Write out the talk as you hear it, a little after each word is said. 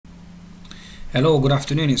Hello, good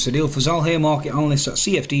afternoon. It's Adil Fazal here, market analyst at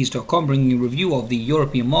CFDs.com, bringing you a review of the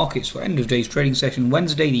European markets for end of day's trading session,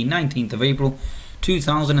 Wednesday, the 19th of April,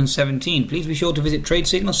 2017. Please be sure to visit Trade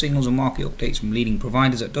Signal, signals and market updates from leading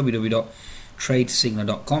providers at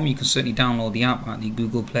www.tradesignal.com. You can certainly download the app at the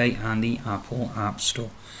Google Play and the Apple App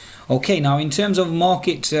Store. Okay, now in terms of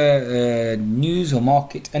market news or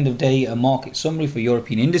market end of day market summary for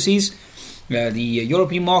European indices, the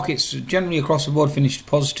European markets generally across the board finished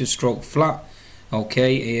positive stroke flat.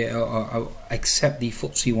 Okay, except the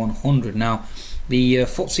FTSE 100. Now, the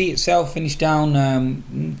FTSE itself finished down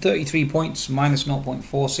 33 points, minus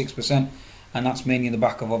 0.46%, and that's mainly in the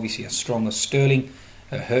back of obviously a stronger sterling,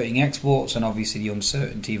 hurting exports, and obviously the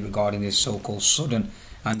uncertainty regarding this so-called sudden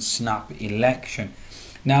and snap election.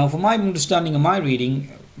 Now, from my understanding and my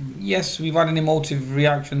reading, yes, we've had an emotive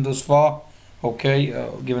reaction thus far. Okay,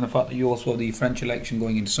 given the fact that you also have the French election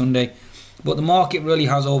going into Sunday. But the market really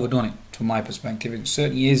has overdone it, from my perspective. It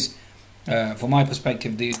certainly is, from my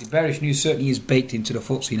perspective, the bearish news certainly is baked into the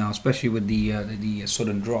FTSE now, especially with the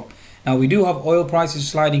sudden drop. Now, we do have oil prices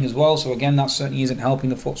sliding as well, so again, that certainly isn't helping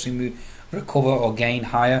the FTSE move, recover or gain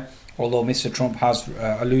higher. Although Mr. Trump has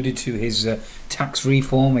alluded to his tax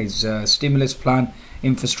reform, his stimulus plan,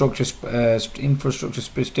 infrastructure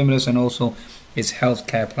stimulus, and also his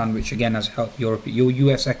healthcare plan, which again has helped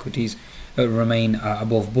US equities remain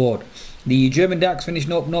above board. The German DAX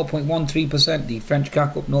finished up 0.13%, the French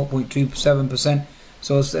CAC up 0.27%.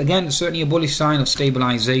 So it's, again, certainly a bullish sign of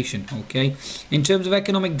stabilization. Okay, in terms of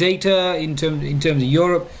economic data, in terms of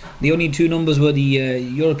Europe, the only two numbers were the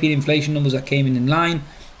European inflation numbers that came in line,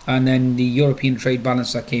 and then the European trade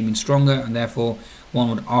balance that came in stronger, and therefore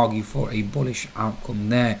one would argue for a bullish outcome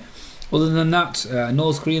there. Other than that,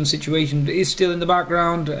 North Korean situation is still in the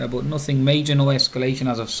background, but nothing major, no escalation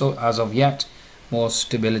as of yet. More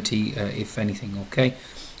stability, if anything. Okay.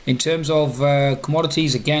 In terms of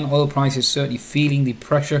commodities, again, oil prices certainly feeling the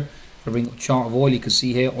pressure. If I bring up a chart of oil, you can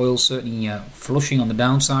see here oil certainly flushing on the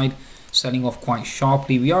downside, selling off quite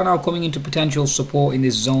sharply. We are now coming into potential support in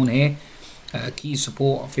this zone here. Key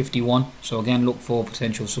support at 51. So again, look for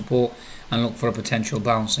potential support and look for a potential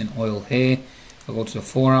bounce in oil here. I'll go to the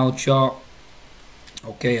 4-hour chart.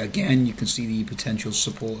 Okay, again, you can see the potential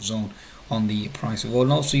support zone on the price of oil,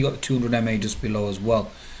 and also you got the 200 MA just below as well.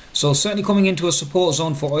 So certainly coming into a support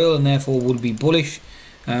zone for oil, and therefore will be bullish,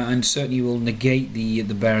 and certainly will negate the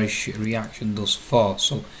bearish reaction thus far.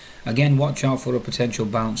 So again, watch out for a potential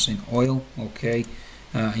bounce in oil. Okay,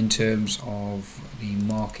 in terms of the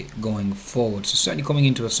market going forward. So certainly coming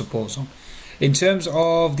into a support zone. In terms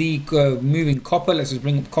of the moving copper, let's just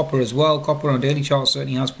bring up copper as well. Copper on a daily chart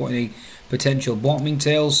certainly has put in a potential bottoming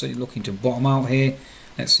tail, so you're looking to bottom out here.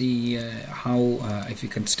 Let's see how if you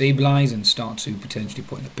can stabilize and start to potentially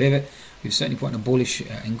put in a pivot. We've certainly put in a bullish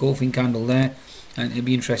engulfing candle there, and it'll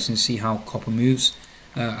be interesting to see how copper moves.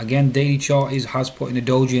 Again, daily chart has put in a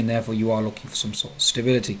doji, and therefore you are looking for some sort of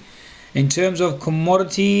stability. In terms of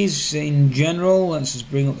commodities in general, let's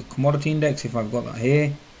just bring up the commodity index if I've got that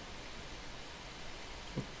here.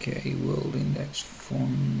 Okay, world index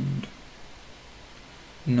fund.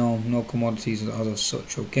 No commodities as of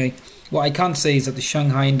such. Okay, what I can say is that the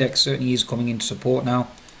Shanghai index certainly is coming into support now.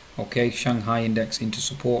 Okay, Shanghai index into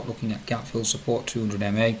support, looking at gap fill support 200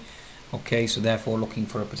 MA. Okay, so therefore looking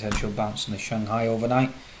for a potential bounce in the Shanghai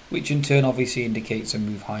overnight, which in turn obviously indicates a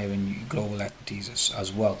move higher in global equities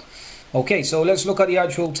as well. Okay, so let's look at the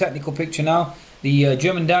actual technical picture now. The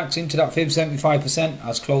German DAX into that fib 75%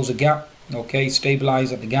 has closed a gap. Okay,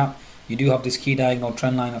 stabilized at the gap. You do have this key diagonal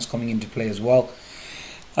trend line that's coming into play as well,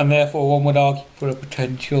 and therefore one would argue for a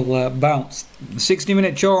potential bounce. The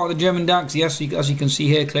 60-minute chart of the German DAX, yes, as you can see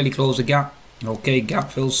here, clearly closed a gap. Okay,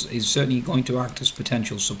 gap fills is certainly going to act as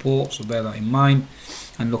potential support, so bear that in mind,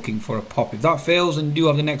 and looking for a pop. If that fails, then you do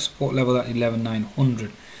have the next support level at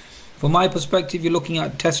 11,900. From my perspective, you're looking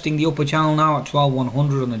at testing the upper channel now at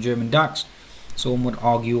 12,100 on the German DAX. So one would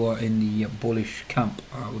argue in the bullish camp.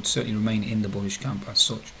 I would certainly remain in the bullish camp as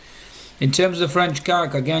such. In terms of the French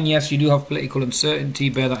CAC, again, yes, you do have political uncertainty,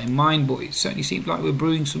 bear that in mind, but it certainly seems like we're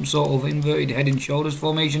brewing some sort of inverted head and shoulders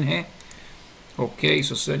formation here. Okay,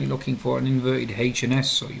 so certainly looking for an inverted H&S,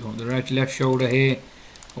 so you have the left shoulder here.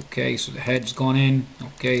 Okay, so the head's gone in.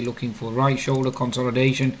 Okay, looking for right shoulder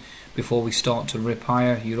consolidation before we start to rip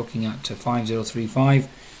higher. You're looking at 5035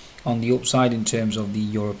 on the upside in terms of the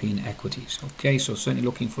European equities. Okay, so certainly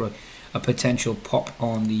looking for a potential pop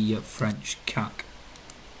on the French CAC.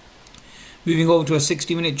 Moving over to a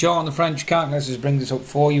 60-minute chart on the French CAC, let's just bring this up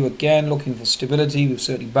for you again. Looking for stability, we've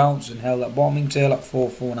certainly bounced and held that bottoming tail at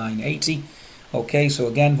 449.80. Okay, so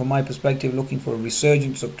again, from my perspective, looking for a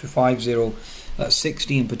resurgence up to at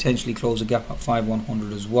 60 and potentially close a gap at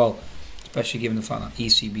 5100 as well, especially given the fact that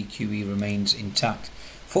ECB QE remains intact.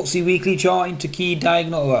 FTSE weekly chart into key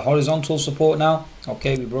diagonal horizontal support now.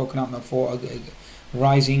 Okay, we've broken out that for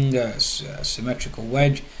rising symmetrical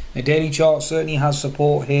wedge. The daily chart certainly has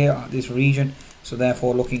support here at this region, so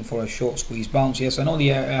therefore looking for a short squeeze bounce. Yes, I know the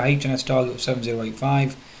HNS target of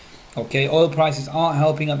 7085. Okay, oil prices aren't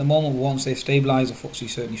helping at the moment, but once they stabilize, the FTSE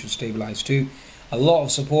certainly should stabilize too. A lot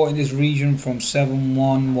of support in this region from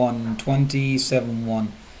 71120,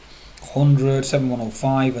 7100,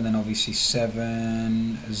 7105, and then obviously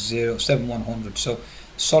 7100. So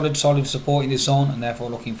solid support in this zone, and therefore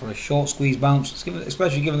looking for a short squeeze bounce,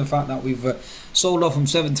 especially given the fact that we've sold off from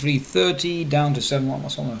 7330 down to 71.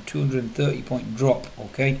 That's almost a 230 point drop.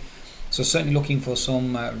 Okay, so certainly looking for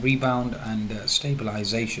some rebound and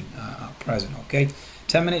stabilization at present. Okay,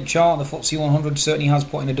 10-minute chart, the FTSE 100 certainly has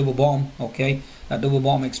put in a double bottom. Okay, that double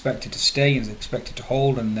bottom expected to stay and is expected to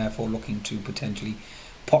hold, and therefore looking to potentially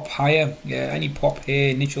pop higher. Yeah, any pop here,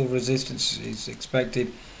 initial resistance is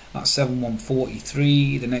expected at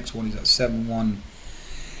 7143. The next one is at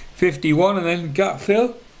 7151, and then gap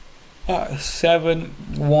fill at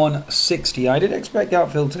 7160. I did expect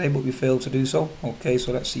gap fill today, but we failed to do so. Okay,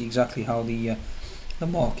 so let's see exactly how the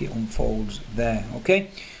market unfolds there. Okay,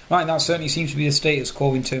 right, that certainly seems to be the status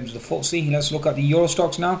quo in terms of the FTSE. Let's look at the Euro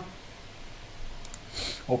stocks now.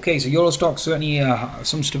 Okay, so Euro stocks certainly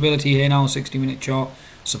some stability here now. 60-minute chart,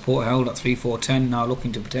 support held at 3410. Now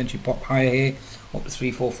looking to potentially pop higher here up to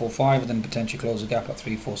 3445, and then potentially close the gap at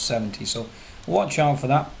 3470. So watch out for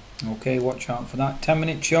that. Okay, watch out for that.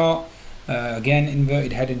 10-minute chart, again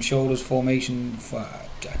inverted head and shoulders formation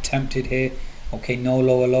attempted here. Okay, no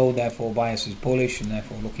lower low, therefore bias is bullish, and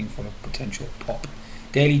therefore looking for a potential pop.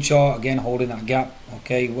 Daily chart, again holding that gap.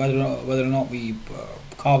 Okay, whether or not we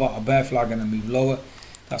carve out a bear flag and then move lower,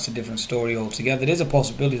 that's a different story altogether. There's a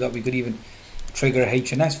possibility that we could even trigger a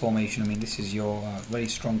HNS formation. I mean, this is your very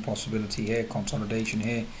strong possibility here, consolidation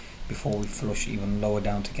here, before we flush even lower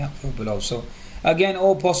down to gap fill below. So again,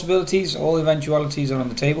 all possibilities, all eventualities are on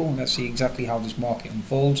the table. Let's see exactly how this market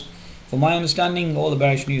unfolds. From my understanding, all the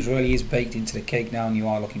bearish news really is baked into the cake now, and you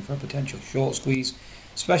are looking for a potential short squeeze,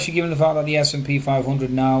 especially given the fact that the S&P 500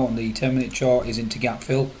 now on the 10-minute chart is into gap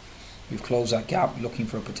fill. We've closed that gap, looking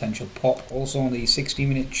for a potential pop. Also on the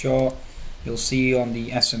 60-minute chart, you'll see on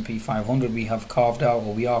the S&P 500 we have carved out,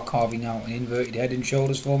 or we are carving out, an inverted head and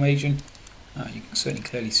shoulders formation. You can certainly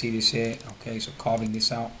clearly see this here. Okay, so carving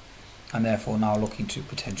this out, and therefore now looking to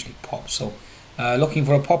potentially pop. So looking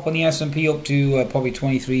for a pop on the S&P up to probably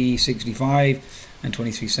 2365 and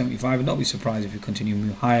 2375, and don't be surprised if you continue to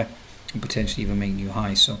move higher and potentially even make new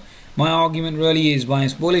highs. So my argument really is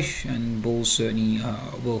bias bullish, and bulls certainly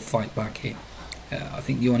will fight back here. I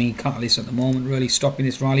think the only catalyst at the moment really stopping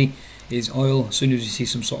this rally is oil. As soon as we see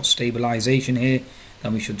some sort of stabilization here,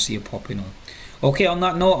 then we should see a pop in oil. Okay, on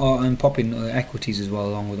that note, and pop in equities as well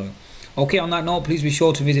along with oil. Okay, on that note, please be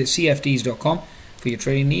sure to visit cfds.com for your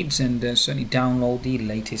trading needs, and certainly download the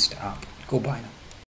latest app. Goodbye now.